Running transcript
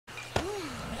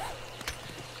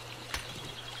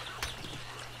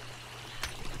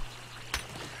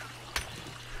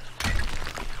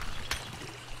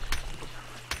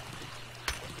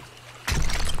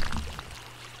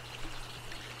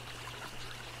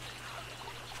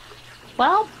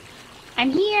Well,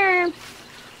 I'm here.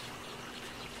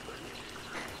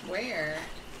 Where?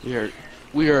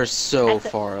 We are so At the-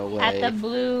 far away. At the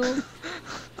blue.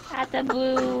 At the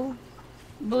blue.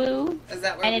 Blue. Is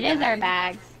that where And we it is our died?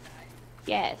 bags.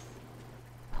 Yes.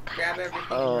 Grab everything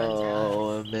and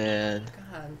Oh run to man, us.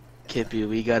 God. Kippy,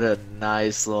 we got a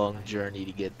nice long journey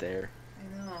to get there.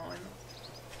 I know.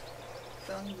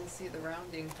 I don't even see the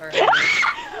rounding part of it.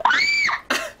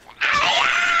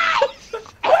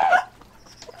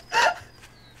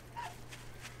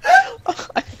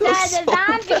 I feel so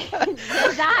bad.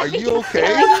 The zombie Are you is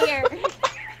okay? still here.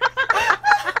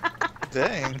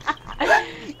 Dang.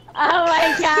 Oh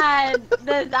my god,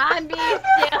 the zombie's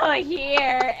still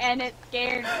here, and it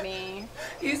scared me.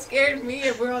 You scared me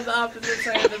if we're on the opposite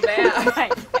side of the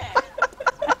map.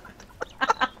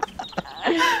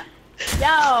 Yo,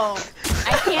 I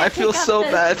can't I feel pick up so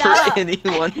the bad stuff. for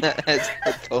anyone that has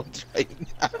headphones right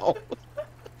now.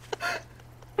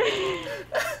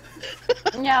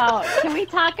 Yo, can we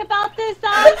talk about this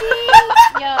zombie?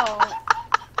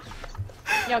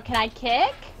 Yo, can I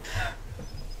kick?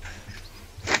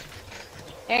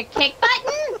 There a kick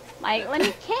button? Like, let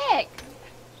me kick.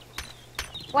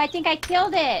 Oh, I think I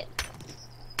killed it.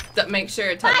 Make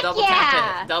sure to Fuck double yeah!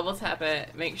 tap it. Double tap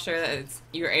it. Make sure that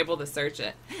you're able to search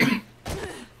it.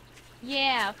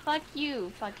 Yeah, fuck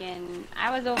you, fucking.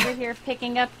 I was over here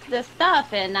picking up the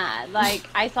stuff and, like,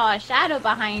 I saw a shadow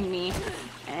behind me.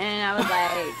 And I was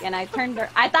like, and I turned,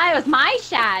 I thought it was my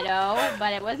shadow,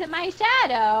 but it wasn't my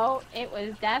shadow. It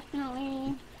was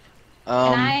definitely...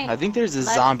 I think there's a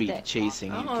left zombie it.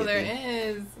 chasing you, Oh, Kippy. there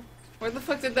is. Where the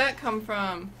fuck did that come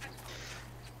from?